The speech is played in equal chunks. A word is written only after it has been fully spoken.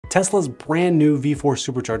Tesla's brand new V4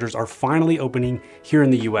 Superchargers are finally opening here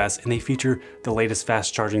in the US, and they feature the latest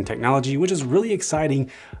fast charging technology, which is really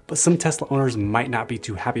exciting, but some Tesla owners might not be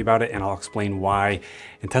too happy about it, and I'll explain why.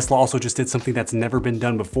 And Tesla also just did something that's never been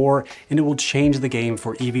done before, and it will change the game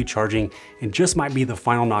for EV charging and just might be the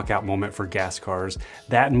final knockout moment for gas cars.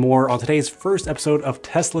 That and more on today's first episode of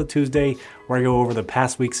Tesla Tuesday, where I go over the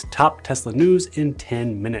past week's top Tesla news in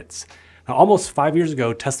 10 minutes. Now, almost 5 years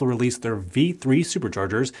ago, Tesla released their V3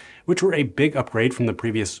 Superchargers, which were a big upgrade from the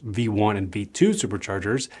previous V1 and V2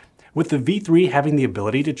 Superchargers, with the V3 having the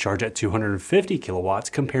ability to charge at 250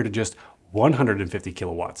 kilowatts compared to just 150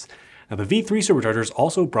 kilowatts. Now, the V3 Superchargers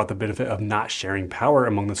also brought the benefit of not sharing power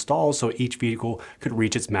among the stalls, so each vehicle could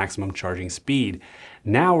reach its maximum charging speed.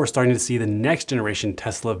 Now we're starting to see the next generation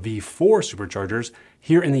Tesla V4 Superchargers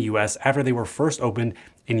here in the US after they were first opened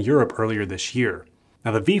in Europe earlier this year.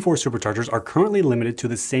 Now, the V4 Superchargers are currently limited to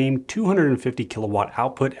the same 250 kilowatt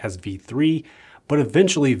output as V3, but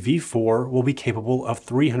eventually V4 will be capable of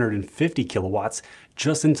 350 kilowatts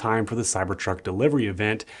just in time for the Cybertruck delivery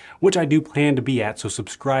event, which I do plan to be at, so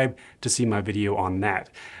subscribe to see my video on that.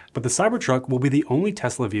 But the Cybertruck will be the only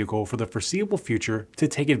Tesla vehicle for the foreseeable future to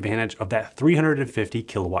take advantage of that 350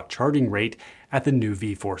 kilowatt charging rate at the new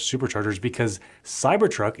V4 Superchargers, because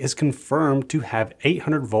Cybertruck is confirmed to have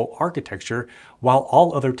 800 volt architecture, while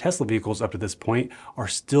all other Tesla vehicles up to this point are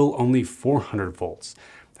still only 400 volts.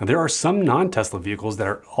 Now, there are some non-Tesla vehicles that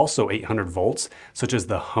are also 800 volts, such as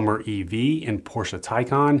the Hummer EV and Porsche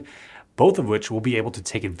Taycan, both of which will be able to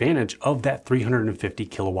take advantage of that 350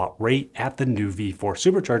 kilowatt rate at the new V4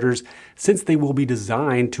 Superchargers, since they will be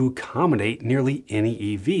designed to accommodate nearly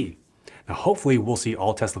any EV. Now, hopefully we'll see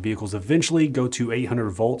all Tesla vehicles eventually go to 800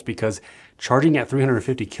 volts, because charging at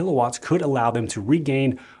 350 kilowatts could allow them to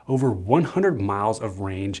regain over 100 miles of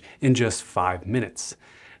range in just 5 minutes.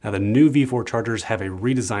 Now, the new V4 chargers have a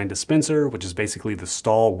redesigned dispenser, which is basically the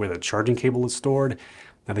stall where the charging cable is stored.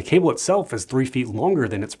 Now, the cable itself is 3 feet longer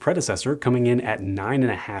than its predecessor, coming in at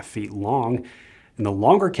 9.5 feet long. And the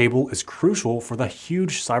longer cable is crucial for the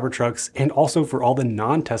huge Cybertrucks and also for all the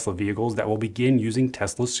non-Tesla vehicles that will begin using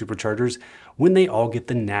Tesla Superchargers when they all get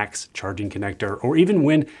the NACS charging connector, or even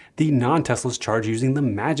when the non-Teslas charge using the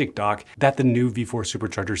Magic Dock that the new V4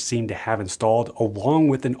 Superchargers seem to have installed, along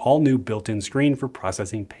with an all-new built-in screen for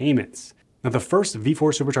processing payments. Now, the first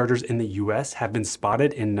V4 Superchargers in the US have been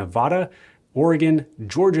spotted in Nevada, Oregon,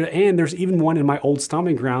 Georgia, and there's even one in my old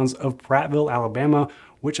stomping grounds of Prattville, Alabama,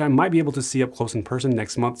 which I might be able to see up close in person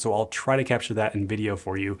next month, so I'll try to capture that in video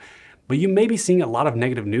for you. But you may be seeing a lot of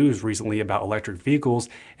negative news recently about electric vehicles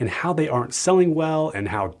and how they aren't selling well, and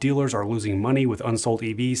how dealers are losing money with unsold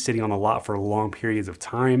EVs sitting on the lot for long periods of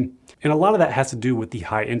time. And a lot of that has to do with the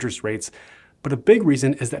high interest rates, but a big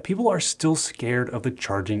reason is that people are still scared of the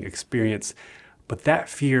charging experience, but that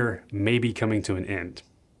fear may be coming to an end.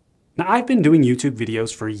 Now, I've been doing YouTube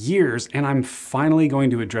videos for years, and I'm finally going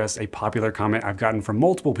to address a popular comment I've gotten from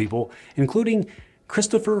multiple people, including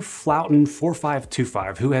Christopher Flauton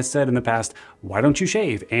 4525, who has said in the past, "Why don't you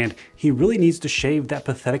shave?" And he really needs to shave that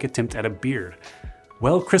pathetic attempt at a beard.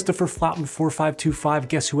 Well, Christopher Flauton 4525,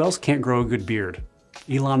 guess who else can't grow a good beard?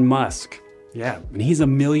 Elon Musk. Yeah, and he's a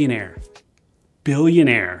millionaire.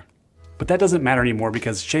 Billionaire. But that doesn't matter anymore,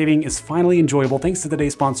 because shaving is finally enjoyable thanks to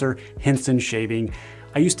today's sponsor, Henson Shaving.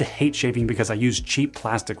 I used to hate shaving because I used cheap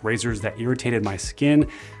plastic razors that irritated my skin,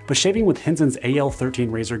 but shaving with Henson's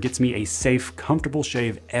AL13 razor gets me a safe, comfortable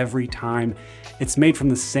shave every time. It's made from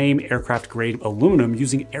the same aircraft-grade aluminum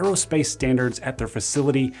using aerospace standards at their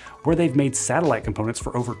facility, where they've made satellite components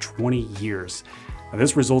for over 20 years. Now,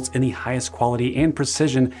 this results in the highest quality and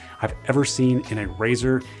precision I've ever seen in a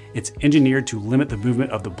razor. It's engineered to limit the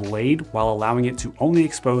movement of the blade while allowing it to only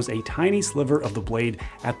expose a tiny sliver of the blade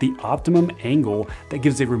at the optimum angle that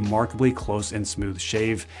gives a remarkably close and smooth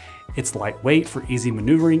shave. It's lightweight for easy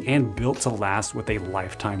maneuvering and built to last with a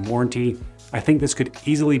lifetime warranty. I think this could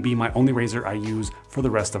easily be my only razor I use for the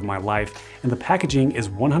rest of my life, and the packaging is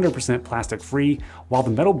 100% plastic free, while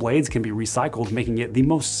the metal blades can be recycled, making it the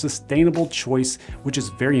most sustainable choice, which is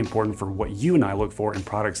very important for what you and I look for in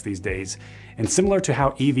products these days. And similar to how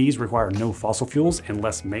EVs require no fossil fuels and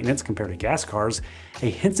less maintenance compared to gas cars, a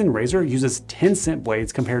Henson razor uses 10-cent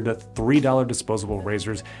blades compared to $3 disposable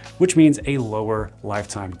razors, which means a lower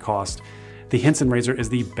lifetime cost. The Henson razor is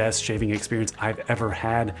the best shaving experience I've ever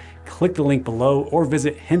had. Click the link below or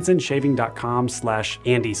visit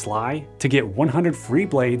hensonshaving.com/AndySly to get 100 free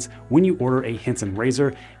blades when you order a Henson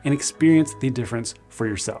razor and experience the difference for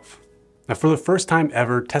yourself. Now, for the first time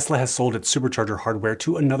ever, Tesla has sold its supercharger hardware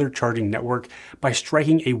to another charging network by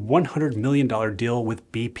striking a $100 million deal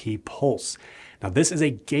with BP Pulse. Now, this is a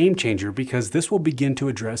game changer because this will begin to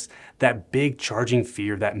address that big charging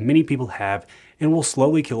fear that many people have and will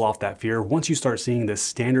slowly kill off that fear once you start seeing this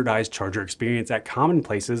standardized charger experience at common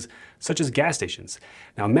places such as gas stations.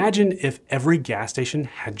 Now, imagine if every gas station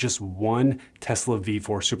had just one Tesla V4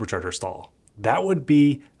 Supercharger stall. That would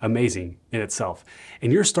be amazing in itself.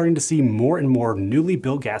 And you're starting to see more and more newly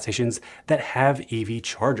built gas stations that have EV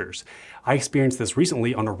chargers. I experienced this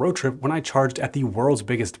recently on a road trip when I charged at the world's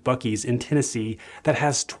biggest Buc-ee's in Tennessee that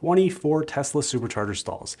has 24 Tesla Supercharger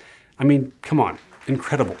stalls. I mean, come on,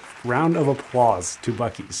 incredible. Round of applause to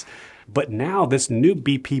Buc-ee's. But now this new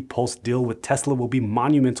BP Pulse deal with Tesla will be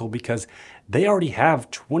monumental because they already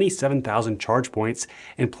have 27,000 charge points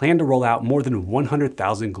and plan to roll out more than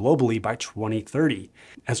 100,000 globally by 2030.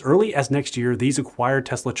 As early as next year, these acquired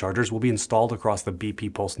Tesla chargers will be installed across the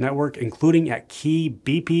BP Pulse network, including at key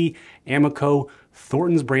BP, Amoco,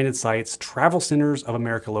 Thorntons-branded sites, TravelCenters of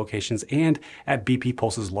America locations, and at BP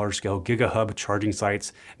Pulse's large-scale Gigahub charging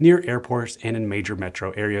sites near airports and in major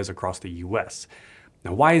metro areas across the US.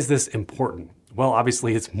 Now, why is this important? Well,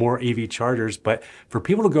 obviously it's more EV chargers, but for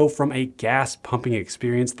people to go from a gas pumping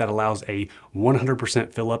experience that allows a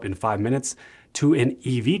 100% fill up in 5 minutes to an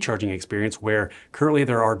EV charging experience where currently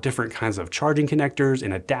there are different kinds of charging connectors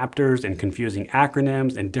and adapters and confusing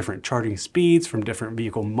acronyms and different charging speeds from different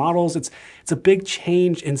vehicle models. It's a big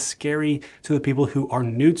change and scary to the people who are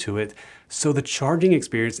new to it. So the charging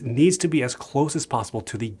experience needs to be as close as possible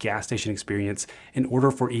to the gas station experience in order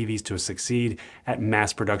for EVs to succeed at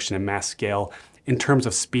mass production and mass scale in terms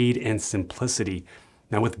of speed and simplicity.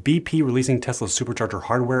 Now, with BP releasing Tesla Supercharger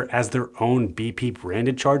hardware as their own BP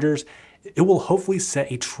branded chargers, it will hopefully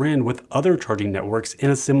set a trend with other charging networks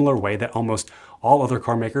in a similar way that almost all other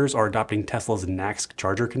car makers are adopting Tesla's NACS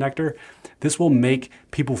charger connector. This will make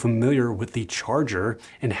people familiar with the charger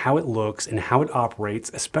and how it looks and how it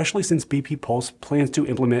operates, especially since BP Pulse plans to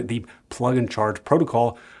implement the plug and charge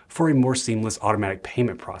protocol for a more seamless automatic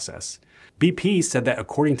payment process. BP said that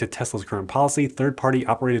according to Tesla's current policy, third-party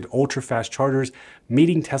operated ultra-fast chargers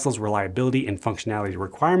meeting Tesla's reliability and functionality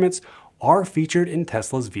requirements are featured in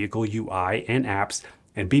Tesla's vehicle UI and apps,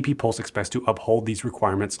 and BP Pulse expects to uphold these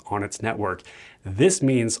requirements on its network. This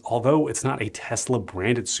means, although it's not a Tesla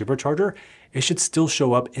branded supercharger, it should still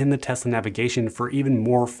show up in the Tesla navigation for even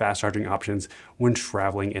more fast charging options when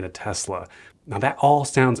traveling in a Tesla. Now that all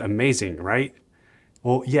sounds amazing, right?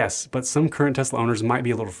 Well, yes, but some current Tesla owners might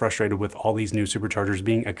be a little frustrated with all these new superchargers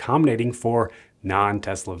being accommodating for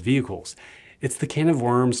non-Tesla vehicles. It's the can of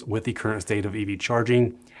worms with the current state of EV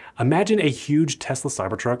charging. Imagine a huge Tesla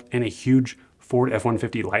Cybertruck and a huge Ford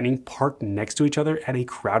F-150 Lightning parked next to each other at a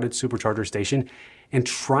crowded supercharger station and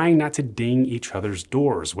trying not to ding each other's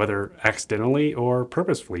doors, whether accidentally or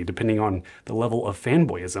purposefully, depending on the level of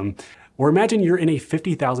fanboyism. Or imagine you're in a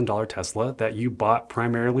 $50,000 Tesla that you bought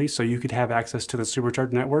primarily so you could have access to the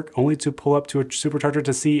supercharger network, only to pull up to a supercharger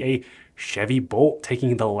to see a Chevy Bolt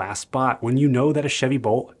taking the last spot when you know that a Chevy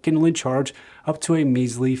Bolt can only charge up to a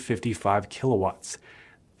measly 55 kilowatts.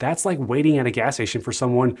 That's like waiting at a gas station for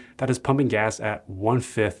someone that is pumping gas at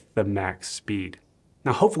 1/5 the max speed.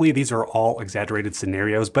 Now, hopefully these are all exaggerated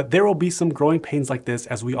scenarios, but there will be some growing pains like this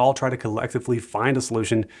as we all try to collectively find a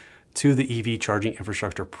solution to the EV charging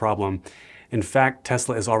infrastructure problem. In fact,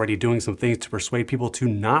 Tesla is already doing some things to persuade people to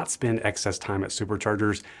not spend excess time at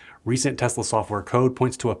superchargers. Recent Tesla software code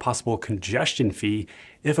points to a possible congestion fee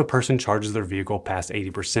if a person charges their vehicle past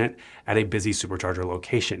 80% at a busy supercharger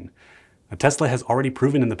location. Now, Tesla has already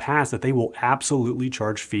proven in the past that they will absolutely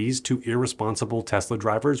charge fees to irresponsible Tesla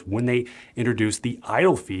drivers when they introduce the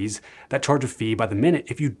idle fees that charge a fee by the minute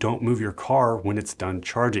if you don't move your car when it's done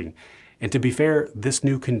charging. And to be fair, this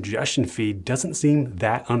new congestion fee doesn't seem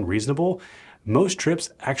that unreasonable. Most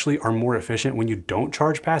trips actually are more efficient when you don't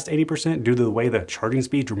charge past 80% due to the way the charging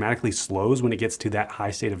speed dramatically slows when it gets to that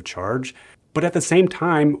high state of charge. But at the same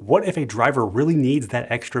time, what if a driver really needs that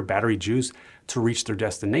extra battery juice to reach their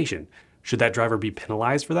destination? Should that driver be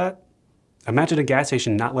penalized for that? Imagine a gas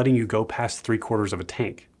station not letting you go past 3/4 of a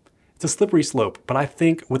tank. It's a slippery slope, but I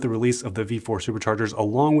think with the release of the V4 Superchargers,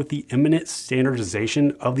 along with the imminent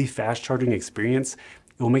standardization of the fast charging experience,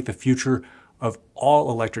 it will make the future of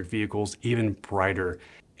all electric vehicles even brighter.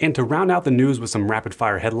 And to round out the news with some rapid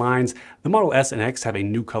fire headlines, the Model S and X have a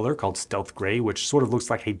new color called Stealth Gray, which sort of looks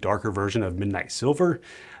like a darker version of Midnight Silver.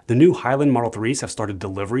 The new Highland Model 3s have started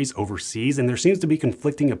deliveries overseas, and there seems to be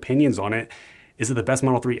conflicting opinions on it. Is it the best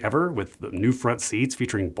Model 3 ever, with the new front seats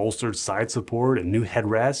featuring bolstered side support and new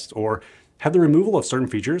headrests, or have the removal of certain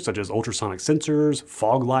features such as ultrasonic sensors,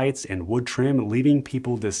 fog lights, and wood trim leaving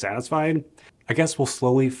people dissatisfied? I guess we'll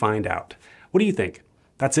slowly find out. What do you think?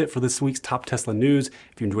 That's it for this week's top Tesla news.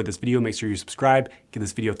 If you enjoyed this video, make sure you subscribe, give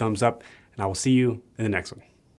this video a thumbs up, and I will see you in the next one.